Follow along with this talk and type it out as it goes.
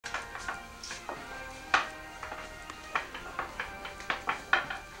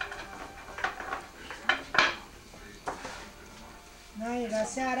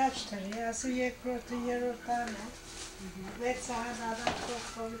Asi araçtır. Asi yekrotu yerotane. Ve sahada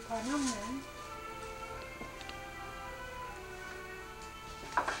kokovi panam ne?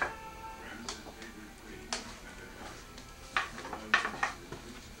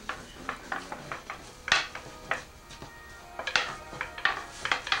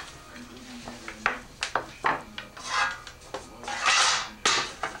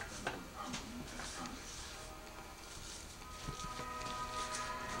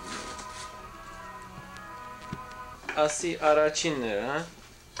 Asi araçinler ha?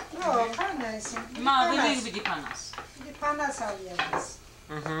 Yok, panas. Ma veli bir panas. Bir panas alıyoruz.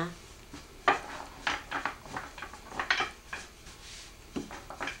 Hı.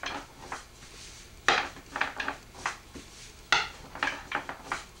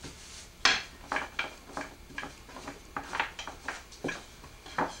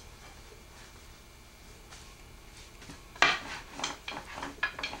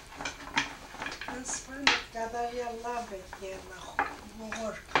 Kadar yallah bekleyenler.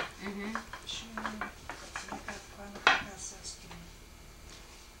 Boğur. Şimdi ne kadar panas astım.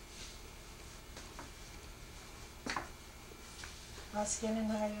 Maskenin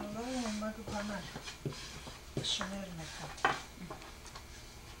hayırlı olmadı bana. Düşünür ne kadar.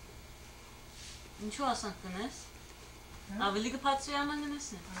 Ничего осанканес? А велика пациама не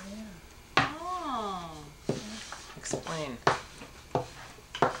несе? Oh. Explain.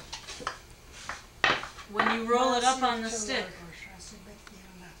 When you roll it up on the stick.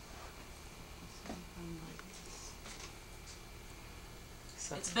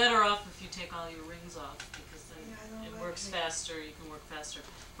 It's better off if you take all your rings off because then it works faster, you can work faster.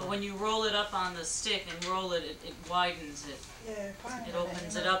 But when you roll it up on the stick and roll it, it widens it. It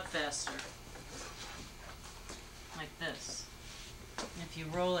opens it up faster. Like this. And if you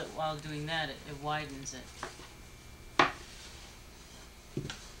roll it while doing that, it widens it.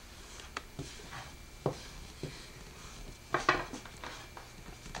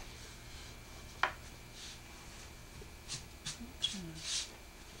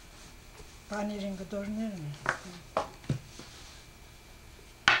 Panirin görünür mü?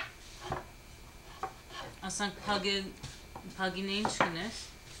 Asan pagi neyin çıkınız?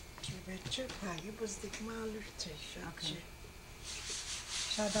 Çiftçi pagi buzdik mi alır çeşitçi. Okay.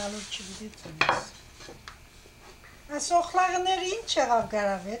 Şadalır çiftçi tünüz. Soğukları nereyin çeğav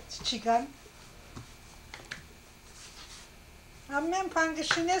garavet, çıkan? Ammem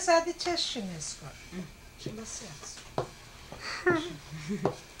pangışınız hadi çeşiniz var. Şılası yatsın.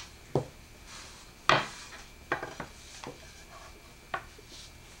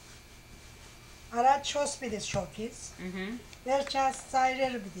 Araç hospitis şokiz. Verças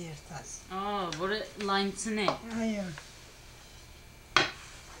sayrer bir diyertas. Oh, bura line ne? Hayır.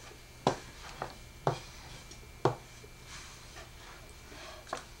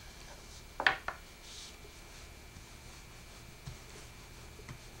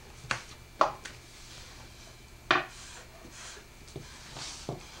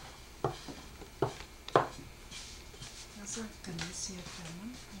 Nasıl kınısı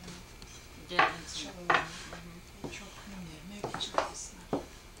yapalım? İnşallah. Çok önemli. Mekçalisler.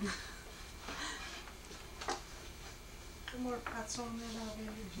 Kumor patsonlara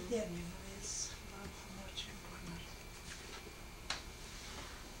böyle gidermeyiz. Kumor çempolar.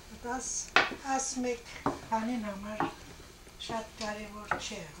 Das asmek panin hamar şatkari vor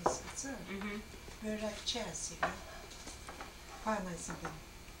çeğız. Boereg çeğsiga. Panasiga.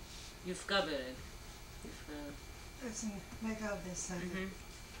 Yufka börek. Esin megal desen.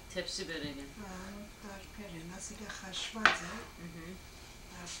 Tepsi böreği. Darperi nasiga haşvaze.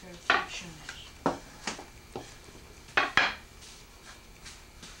 Darperi tüşener.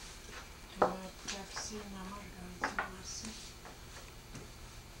 Tepsi namar gazı.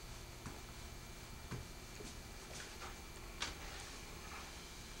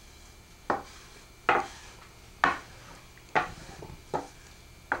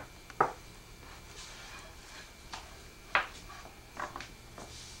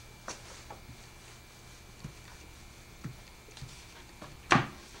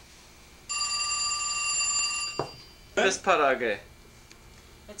 This parage.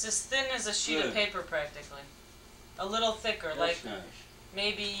 It's as thin as a sheet of paper practically. A little thicker, like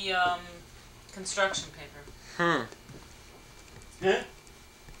maybe construction paper.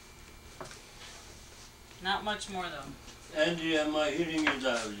 Not much more though. And my heating is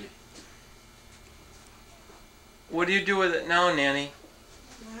out. What do you do with it now, Nanny?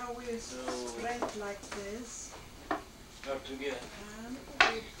 Now we spread like this. Start to get.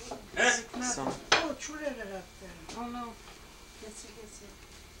 So, Oh, çure yarattı. Oh no. Geçse.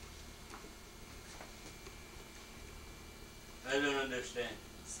 I don't understand.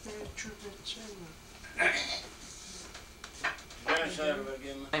 Stay true to children.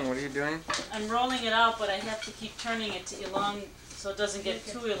 What are you doing? I'm rolling it out, but I have to keep turning it to so it doesn't get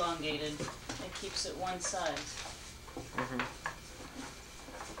too elongated. It keeps it one size. Mm-hmm.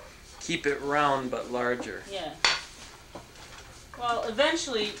 Keep it round but larger. Yeah. Well,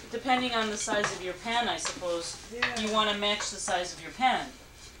 eventually, depending on the size of your pan, I suppose, you want to match the size of your pan.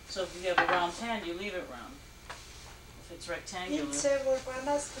 So if you have a round pan, you leave it round. If it's rectangular.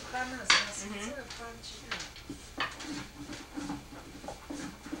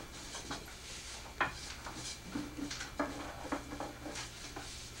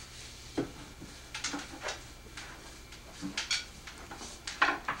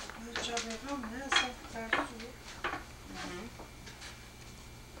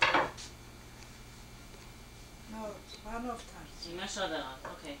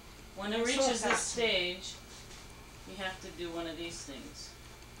 Okay. When it reaches this stage, you have to do one of these things.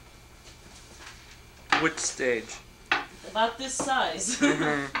 Which stage? About this size.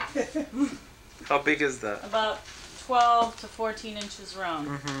 Mm-hmm. How big is that? About 12 to 14 inches round.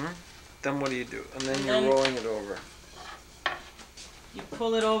 Mm-hmm. Then what do you do? And then you're rolling it over. You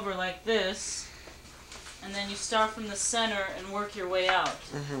pull it over like this, and then you start from the center and work your way out.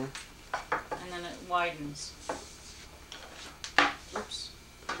 Mm-hmm. And then it widens. Oops,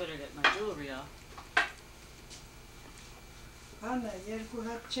 I better get my jewelry off. Anna, yergu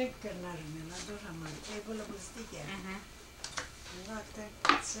hep çek gönderme, la durama, table bizde. Zaten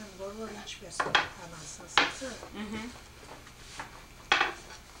sen borvar hiç besin anasası.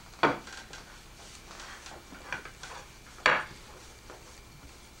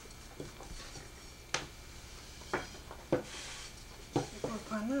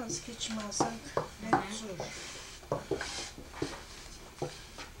 Panas geçmezsen hep zor.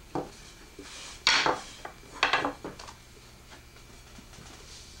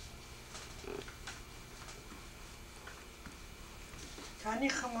 Hani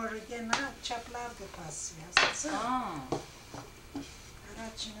hamuru gene çaplar gıpası yazısı.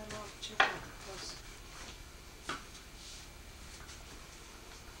 Araçını lokçu gıpası.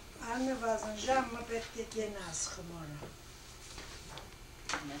 Anne bazen jamma bette gene az hamuru.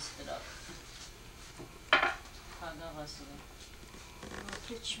 Messed it up.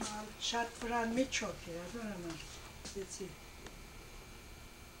 Hiç mal şart vuran mı çok ya, dur ama. Dedi.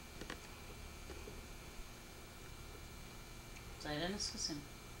 Zayren's kızım.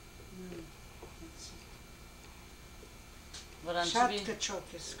 Şartkı çok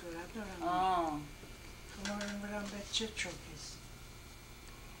iskura, dur ama. Hamurun vuran betçe çok is.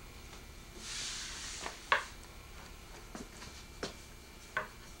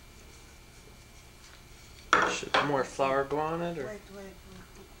 Should more flour go on it, or? Wait.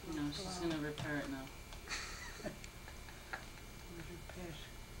 No, she's gonna repair it now. Repair.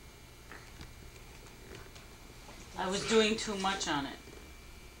 I was doing too much on it.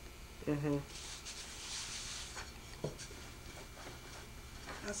 Mm-hmm.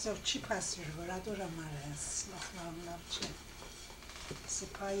 Asıl çipasır var, adur amara, slahlamlar çe.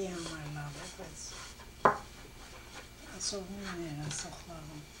 Sipayi amarlar, evet. Asıl minera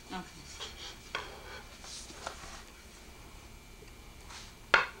slahlamlar. Okay.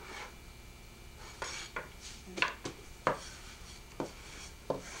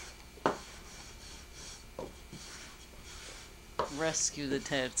 Rescue the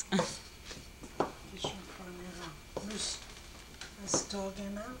Teds.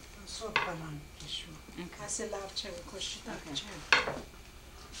 Stogena, sopalan kishu. Kasi lavče košitakče.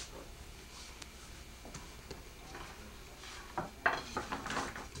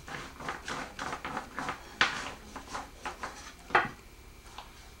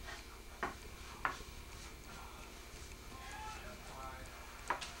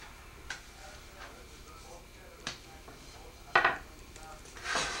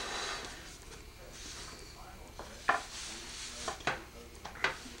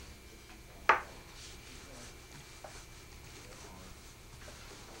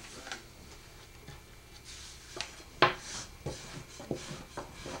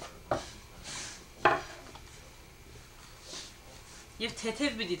 Եվ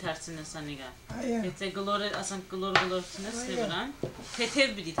թեթև պիտի դարձնես անիգա։ Այո։ Եթե գլորը, ասենք գլոր ցնես նեվրան,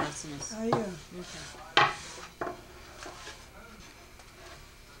 թեթև պիտի դարձնես։ Այո։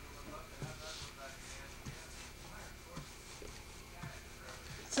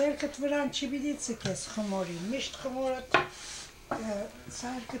 Սերկդ վրան չպիտի ցկես խմորին, միշտ խմորը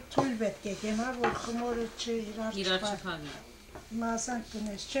սարքը թույլ պետք է գնա, որ խմորը իրար չփակի։ Մասանք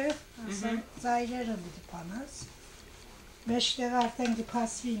կնես չէ, ասենք ծայրերը պիտի պանաս։ Մեջտեղ արդեն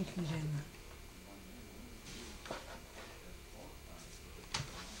կփասվի ինքն իրենը։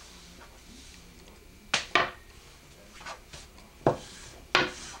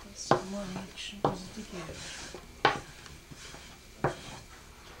 Onun için buzlu gelir.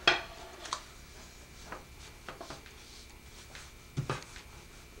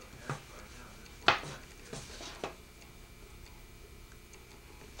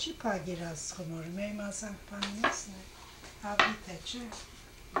 Cipa giraz humor, meymasan panisne, avitece.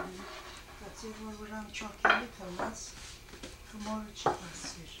 Kaçır vuran çok iyi kalmaz, humor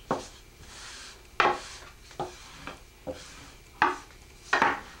cipasır.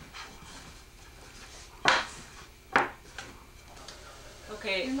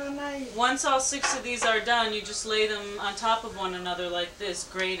 Okay, once all 6 of these are done, you just lay them on top of one another like this,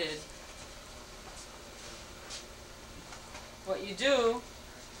 grated. What you do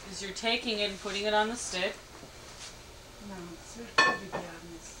is you're taking it and putting it on the stick.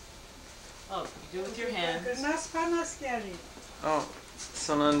 Oh, you do it with your hands. Oh,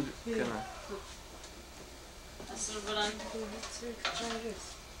 sonra gonna. Asıl buran.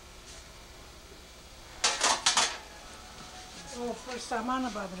 O fırsamanı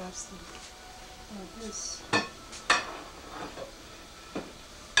babrastım. Biz.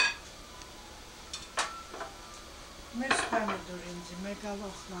 Müspemi durunca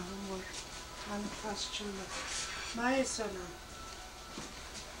megaloklarım var. Hani taşçılık. Maeosana.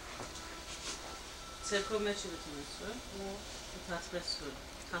 Церковмечи битимесу. Татбесу.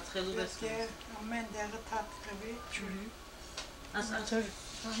 Татхелу бесу. Ke amen dağı tatkavi çürü. As Tır.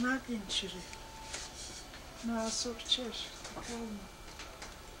 Ana dinçiri. Nasıl çer. Kalma.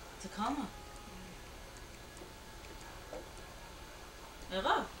 Tıkama.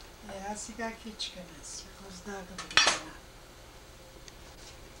 Ega. Asiga kiçkenes. Kızdağı bitana.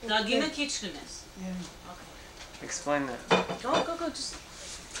 Dagina kitchenes. Evet. Okay. Explain that. Go. Just.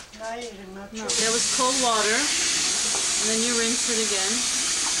 Hayır, No. There was cold water, and then you rinse it again.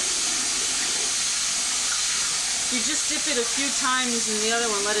 You just dip it a few times in the other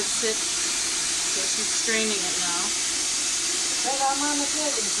one, let it sit. So she's straining it now. Zamanı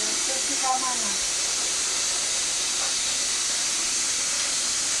gelince, çünkü zamanı.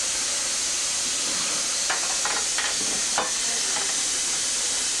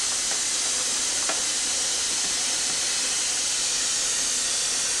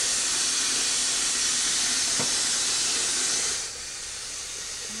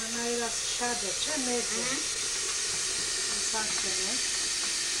 Şadeçe mevcut. İnsan kırmız.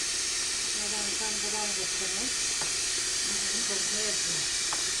 Yarantan buran getirmiş. Kız mevcut.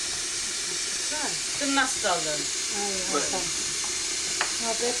 Güzel. Then nasıl aldın? Aynen.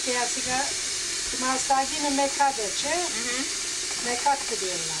 Nöbet piyasıga masagini mekadeçe mekak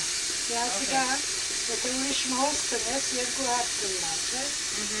diyorlar. Piyasıga oturmuş mu hostines yergu hakkılar.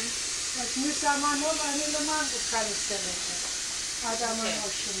 Bak müsaman olanı liman kukarısemek. Adamın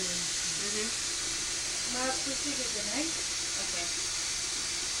hoşunu. Nasıl demek? Okay.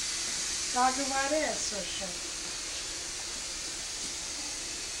 Dagı var ya soşan.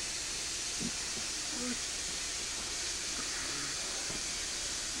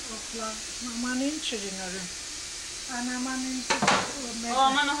 Okla, mamanın çürünürüm. Anamanın çürünürüm. O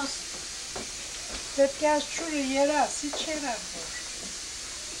aman o. Tepkaz çürü yere, siçera bu.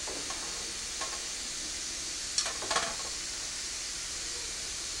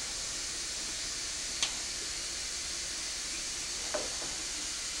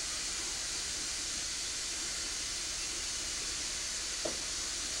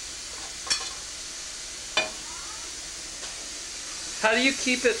 How do you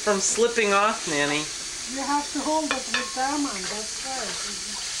keep it from slipping off, Nanny? You have to hold it with diamond, that's right.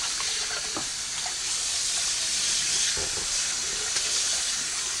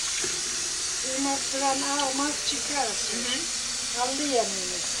 Yumurtadan almak çıkarsın. Aldı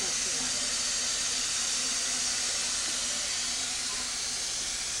yemeğini istersen.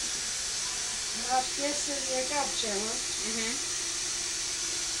 Abdestsiz yakapacağım.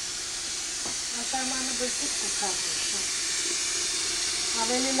 Aşamanı bırakıp tutarmışım.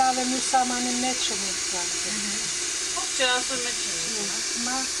 Avelilerle müsamanın meçhumuz zaten. Çok cihazlı meçhumuz.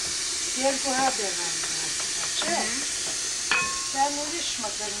 Ama yer kuha devam arkadaşlar. Ben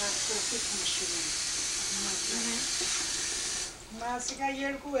uğraşmadan nasıl tutmuşum. Masika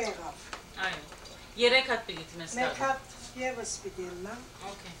yer kuha yap. Aynen. Yere kat bir gitmesi lazım. Mekat yevas bir diyelim.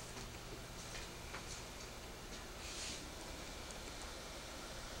 Okay.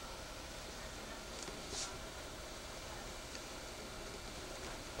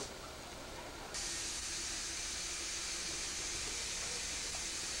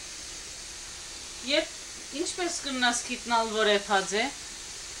 Jep, ինչպես կնաս գիտնալ, որ է թաձե։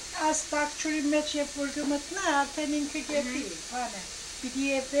 Astak çürü meç yapırgımıt ne arten inki gepi. Hani bir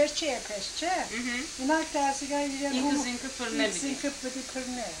diye verçe yapesçe. İnak dersi gayri İnkız inkı fırne bir. İnkı pıdı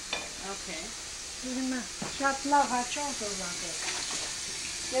pırne. Okay. Bilmem. Şatlar haçı olurlardı.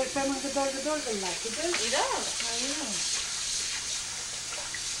 Yerpemin gıdar gıdırlar. Gıdır. İyi Hayır.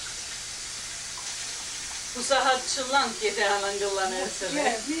 Bu saat çıllan kedi halangılan ersene.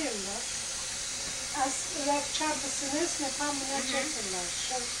 Ya bilirler. Az rap çarpısınız ne tam ne çeksinler.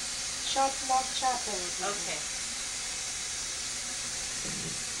 Şatlar çarpı. Okay.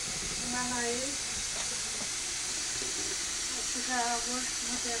 Manayı. Sigara vur.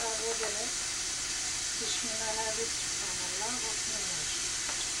 Mutera vur gerek. Bismillahirrahmanirrahim. Bismillah.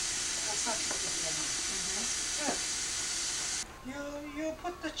 Asap You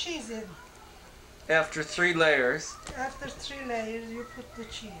put the cheese in. After 3 layers. After 3 layers, you put the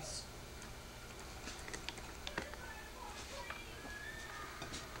cheese.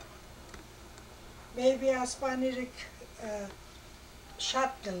 Maybe aspanirik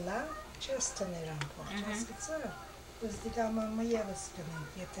şatlıla çastaniram po. Çaskıtsa ızdıgama mı yevaskını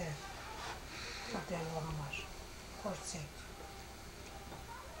yeter. Kudelom var. Korsek.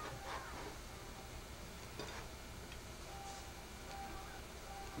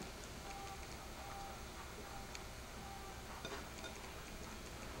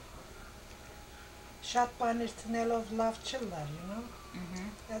 Shot panir tunnel of love chiller, you know?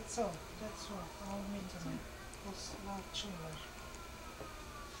 That's all. All meat in it. Those love chiller.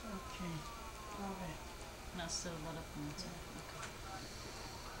 Okay. Love it. Nasıl balık. Okay.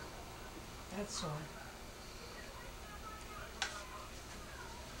 That's all.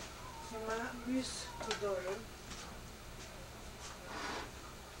 Ima büs kudoru.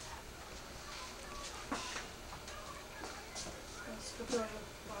 Büs kudoru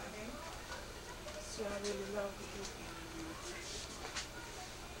bari. So I really love it.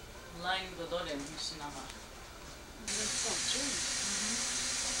 Lime godolem hüsün ama. That's all true.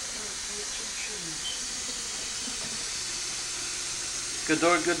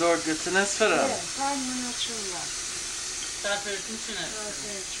 Gıdor gıtınız fıra. Yeah, fine natural. Zaten hüsüne.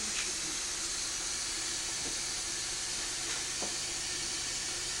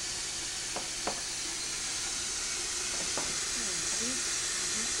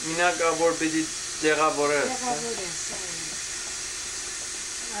 Minak abor bedi dega bores.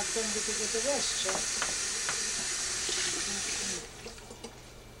 Artem bir de başça.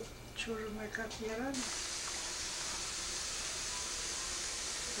 Çürüme katyaran.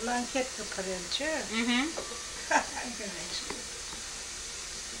 Blanket kaparelçe.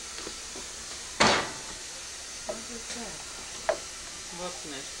 What's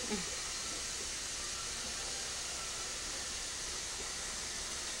next?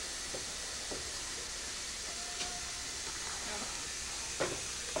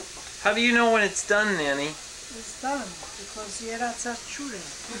 How do you know when it's done, Nanny? It's done because yeratzat chure.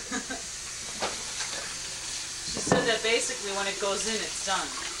 She said that basically when it goes in, it's done.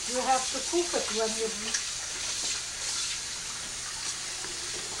 You have to cook it when you.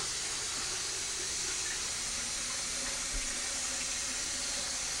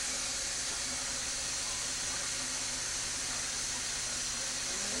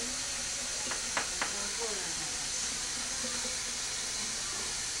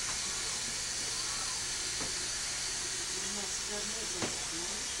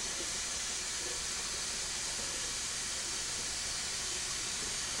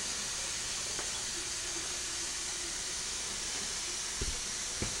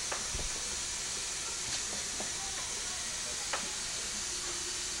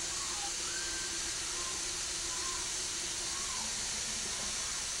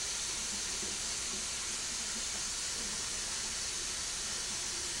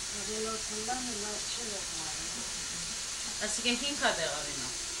 Así que hinca de avena.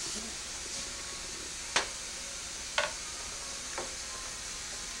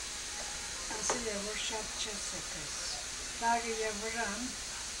 Asıl yavur şapçasıkız. Daha yavuran.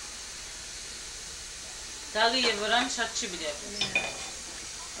 Dalı yevuran şatçı bile yapıyor.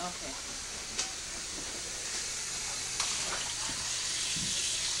 Okay.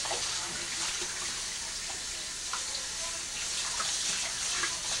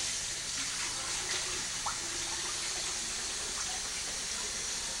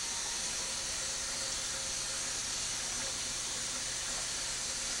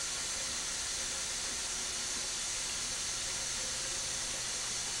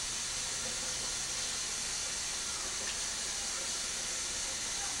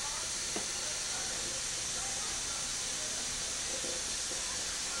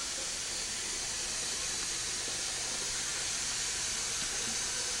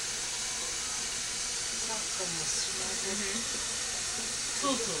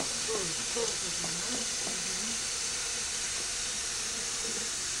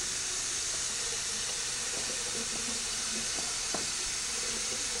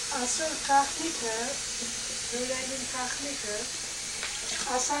 asıl kahnikı, böreğin kahnikı,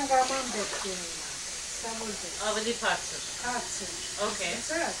 asan gaman bekliyorlar. Savulde. Avli partır. Katsın. Okay.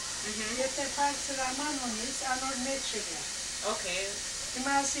 Evet. Jete partsır aman onis, anor meçhege. Okay.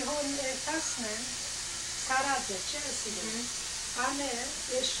 İmasi hon ertasnen, saradze, çelsigen. Ane,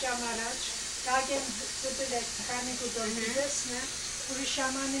 eşcam araç, dagen gıdırek, kani gıdor gidesne,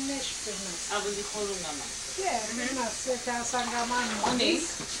 urişamani neştirmez. Avli korunama. Bilmez, jete asan gaman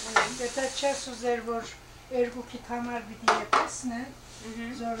onis. Jete çesus ervor, ergu ki tamar bidiye pesne.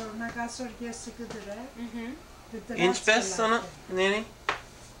 Zoror nagasor gesi gıdıre. Inch best sana, Nanny?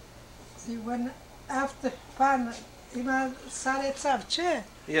 When after pan ima sarecavče,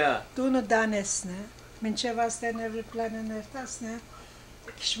 Yeah. duno danesne, minče vas te nevri planen ertasne,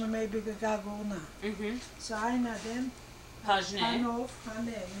 kishme maybe gaguna. So ayna den, Pajne. panov,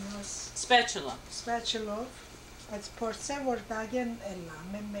 hane, Spatula. spatulov, at portse vor dagen ella,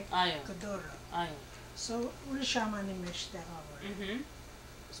 memmek Ayo. gdora. Ayo. So uli shamani meştega vor.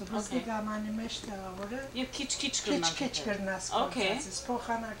 So bizde gamani meştega vor. You kiç kırnak. Kiç kırnas Okay. korzates.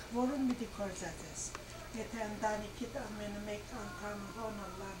 Pohanak vorun midi korzates. Yeten danikit amenemek antam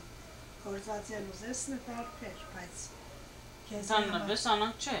honalan korzazeluz esne tarper. Pajs. Tanrı ve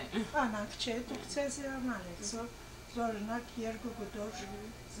sanatçı. Anakçe tukcezi amalek. So zornak yergu gudor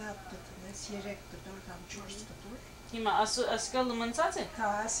zaptıtınız, yerek gudor, gamçors gudor. Hima askalı mıntate? Ta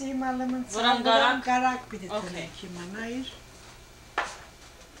asimalımın Vuran garak? Garak biditine Okay. kimanayır.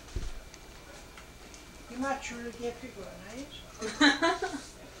 Hima çürü gepi gonayır.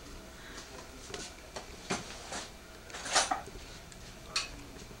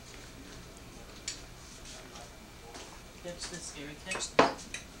 Catch this, Gary, catch this.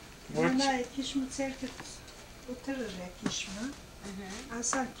 Bana kişmi terkit oturur kişmi.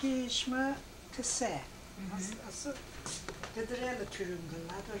 Asal kişmi kısa. Asıl gıdırayla türüngülla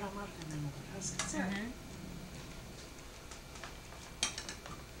da ramar dönem olur. Asıl kısa.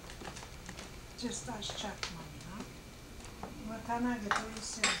 Just aş çakmam ya. Vatana gıdırı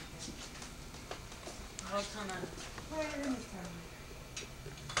sevdi. Vatana. Böyle mi tanı?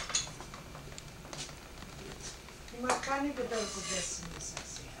 Makani gıdar gıdasın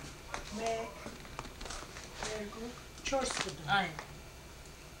esası ya. Mek, vergu, çors gıdar. Aynen.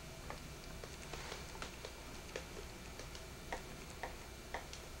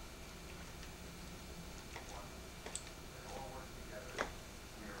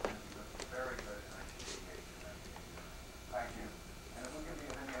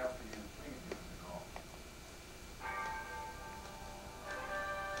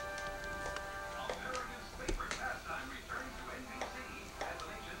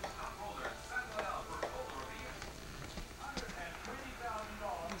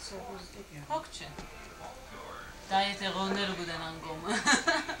 Hokçe. Dayet eğonları guden angom.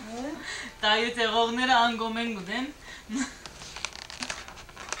 Dayet eğonları angomen guden.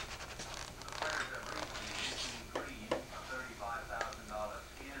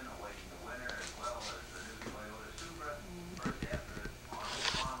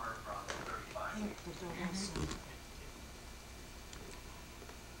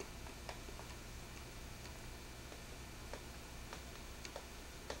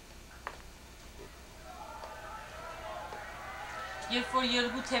 Երբ որ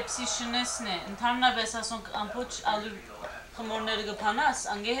երկու թեպսի շնեսն է, ընդհանրապես ասոնք ամբողջ ալու խմորները կփանաս,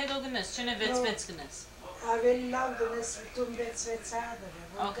 անգե հետո գնես, չնե 6 գնես։ Ավելի լավ դնես տուն 6 հադրը,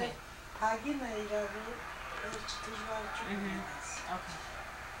 Okay. հագինը իրավի վերջ դժվարություն ունես։ Okay.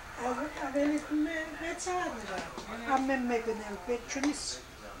 Ավելի 6 հադրը, ամեն մեկն էլ պետք չունիս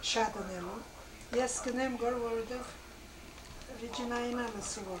շատ ընելու։ Ես կնեմ գոր, որովհետև Ռիջինային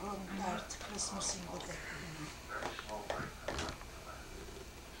ամսի որոն դարդ Քրիսմասին գտեք։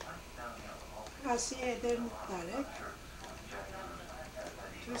 Asi ederim tarek.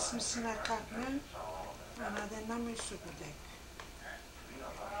 Christmas'ına kalkma, anadenna müsü gudek.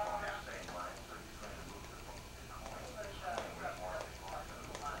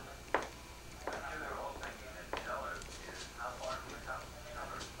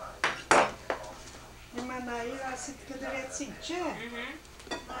 Nima nair asit kadar etsin çe.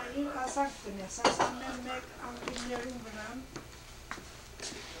 Nair azak dönes. Asan memmek angillerin buram.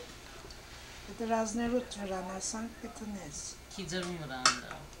 Raznerut vranasan kıtınız. Kidzerun vranda.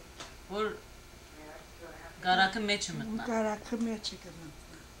 Vor garakı meçi mıtna. Garakı meçi gımıtna.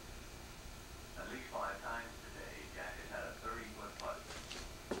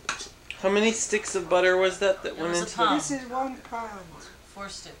 How many sticks of butter was that It went was a into pound. This is 1 pound. 4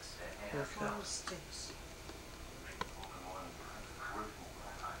 sticks. 4 sticks.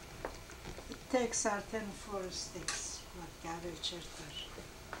 It takes certain 4 sticks. What gather chertar.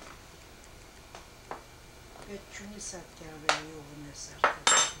 Petçuni sattı ve yoğun eserdi.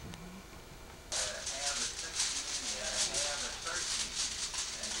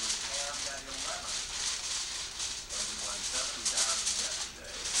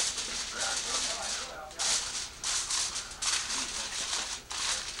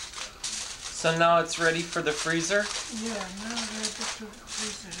 So now it's ready for the freezer? Yeah, now ready to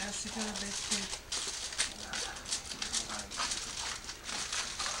freezer. That's gonna be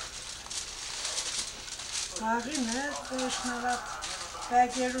Ağine, dışnarat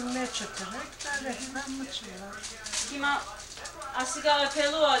belgerunne çıtırık, tarihten mı çılar? Հիմա ասիկա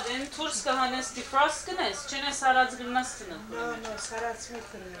ափելու ադեն Թուրքսկը հանես դիֆրասկնես, չենես արած գրնաստինը։ No,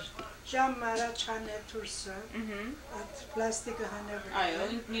 sarasmitır. Cam mara çane tursa. At plastik hane. Այո,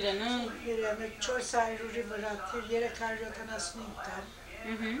 իրենը Birine çok sayruri bıraktır. Yere karyotanasını yıkar.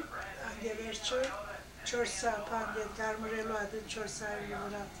 Angeverçi çok sapange karmurelu adın çok sayruri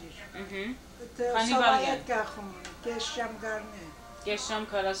bıraktır. Hani Sobayet kahım. Geçcam garne. Geçşամ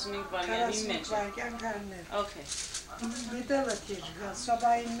 45 վայրի մեջ։ Karasmitlarken garne. Okay. Gidelatır.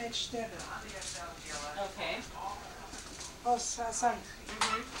 Sobayın meçleri. Okay. Os asan.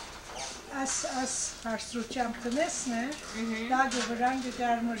 As harstruçam tnesne. Dage vrange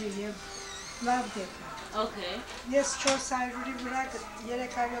garmuriye. Lavdeka. Okay. Yes, çok sayruri bırakıt. Yere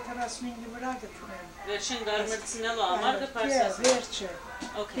karyotanasını bırakıt. Վերջին գարմրցնելու համար կփարսես։ Վերջը.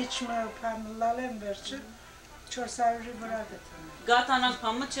 Okay. Hiç mi panlalem վերջը. Çok sayruri bırakıt. Գատանակ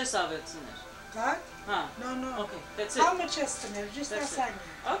փամը չես ավեցներ։ Gat? Հա։ No. Okay. That's it. How much estimate? Just That's it. asan.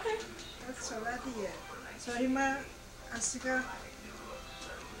 Okay. That's all that here. So hima asika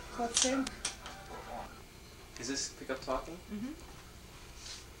kotsem. Is this pick up talking?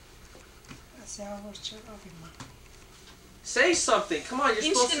 Asya vorçı avima. Say something. Come on, you're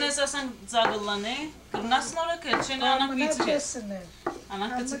Ինչ supposed to. կնես ասենք ծագլլանե, կրնաս նորը չեն անակ Amına վիճ։ kessinler.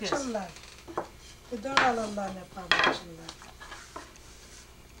 Անակ կծկես։ Pamukçular. Bu doralarlar ne pamukçular.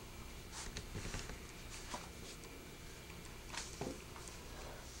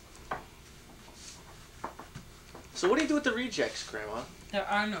 So what do you do with the rejects, Grandma? There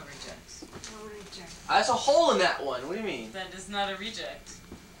are no rejects. There's a hole in that one. What do you mean? That is not a reject.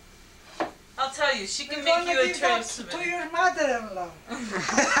 I'll tell you, she can We're make gonna you a give that tray to souvenir. your mother-in-law.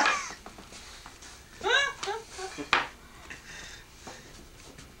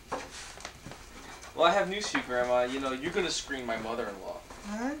 Well, I have news for you, Grandma. You know, you're gonna screen my mother-in-law.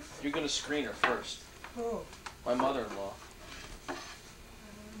 Huh? You're gonna screen her first. Who? My mother-in-law.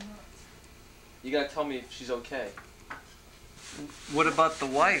 You gotta tell me if she's okay. What about the I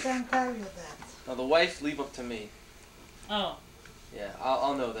wife? can't tell you that. Now the wife, leave up to me. Oh. Yeah,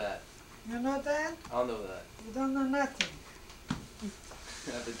 I'll know that. You know that? I'll know that. You don't know nothing.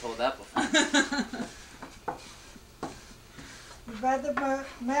 I've been told that before. You better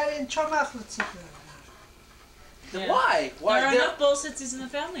marry Chomaklou. Then Yeah. why? Why? There are enough Bolsetis in the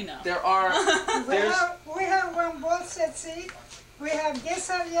family now. There are. There's. We have one Bolsetsi, we have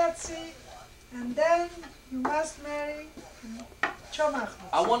Gesaviyatsi, and then you must marry Chomaklou.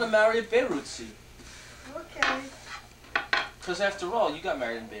 I want to marry a Beirutsi. Okay. Because after all, you got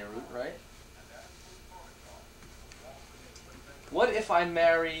married in Beirut, right? What if I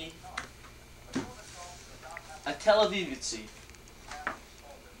marry a Tel Avivitsi?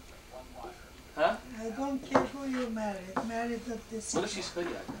 Huh? I don't care who you marry. Marry this. What if she's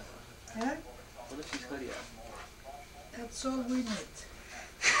Hurriyat? Huh? What if she's Hurriyat? That's all we need.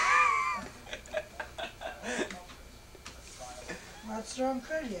 What's wrong,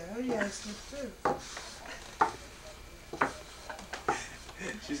 Korea? Korea is good too.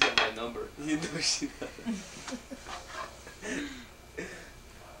 She's got my number. You know she does.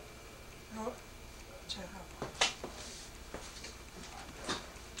 Oh, çahap.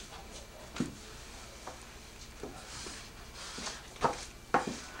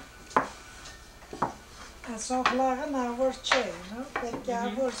 Soğlağın avur çey, no? Peki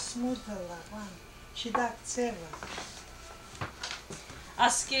avur smooth olan. Şidak seva.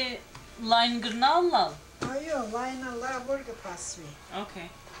 Aske line grnallal. Ayo, line la burger pasvi. Okay.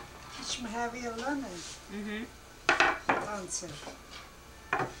 Hiç mi heavy olan answer.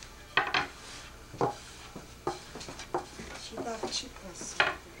 Şidak çıkmasın.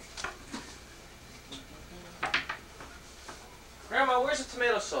 Grandma, where's the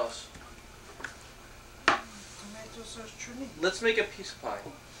tomato sauce? Tomato sauce chuni. Let's make a piece of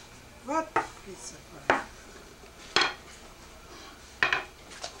pie. What piece of pie?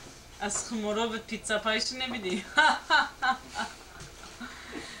 As chmorov with pizza pie shnebidi.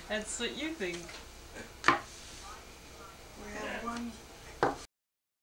 That's what you think. We have one